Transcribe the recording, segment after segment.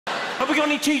we got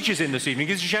any teachers in this evening?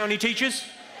 Give us a shout, any teachers?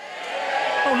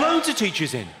 Oh, loads of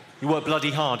teachers in. You work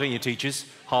bloody hard, don't you, teachers?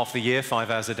 Half the year,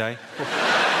 5 hours a day.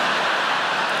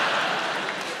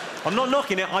 I'm not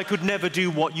knocking it. I could never do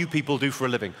what you people do for a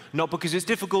living. Not because it's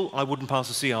difficult, I wouldn't pass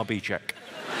a CRB check.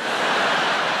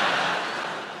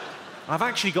 I've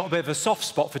actually got a bit of a soft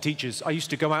spot for teachers. I used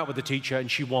to go out with a teacher and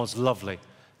she was lovely.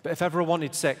 But if ever I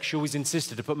wanted sex, she always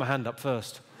insisted to put my hand up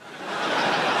first.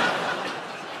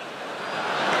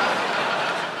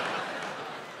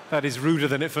 That is ruder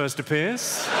than it first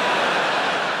appears.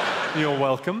 You're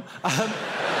welcome.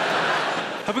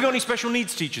 Have we got any special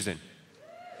needs teachers in?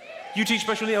 You teach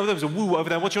special needs? Oh, there was a woo over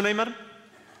there. What's your name, madam?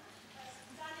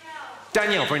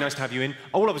 Danielle, very nice to have you in.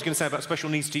 All I was going to say about special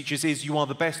needs teachers is you are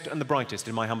the best and the brightest,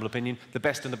 in my humble opinion, the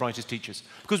best and the brightest teachers.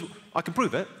 Because I can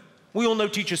prove it. We all know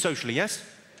teachers socially, yes?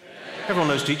 Yeah. Everyone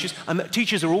knows teachers. And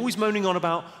teachers are always moaning on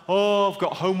about, oh, I've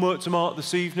got homework to mark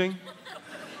this evening.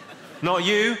 Not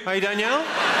you, hey, Danielle?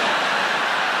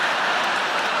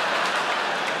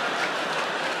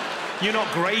 You're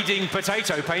not grading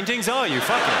potato paintings, are you?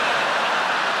 Fuck it.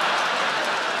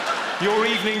 Your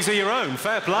evenings are your own.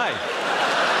 Fair play.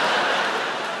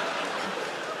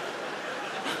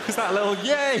 Is that a little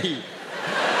yay?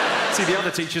 See the other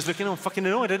teachers looking, oh, fucking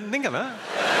annoyed. I didn't think of that.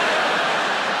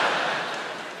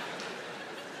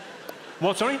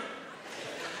 What, sorry?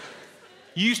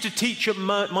 You used to teach at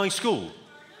my school,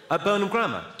 at Burnham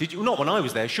Grammar. Did you? Not when I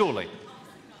was there, surely.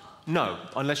 No,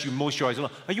 unless you moisturise a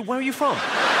lot. Where are you from?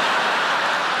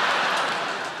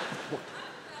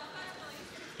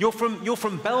 You're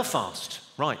from Belfast,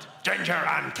 right? Ginger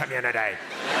and community.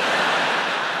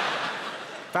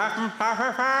 I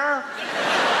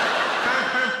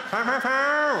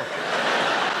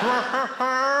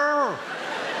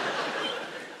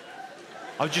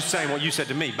was just saying what you said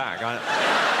to me back.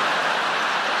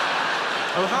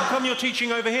 Oh, how come you're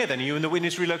teaching over here then? Are you in the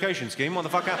witness relocation scheme? What the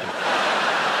fuck happened?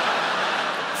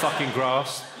 Fucking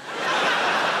grass.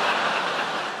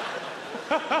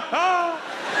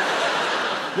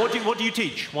 What do you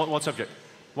teach? What subject?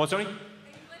 What, sorry?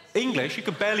 English? You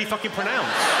can barely fucking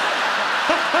pronounce.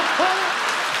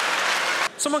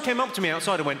 Someone came up to me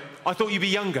outside and went, I thought you'd be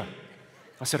younger.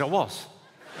 I said I was.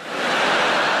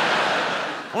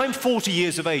 I'm 40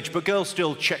 years of age, but girls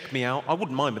still check me out. I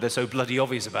wouldn't mind, but they're so bloody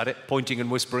obvious about it, pointing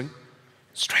and whispering.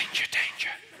 Stranger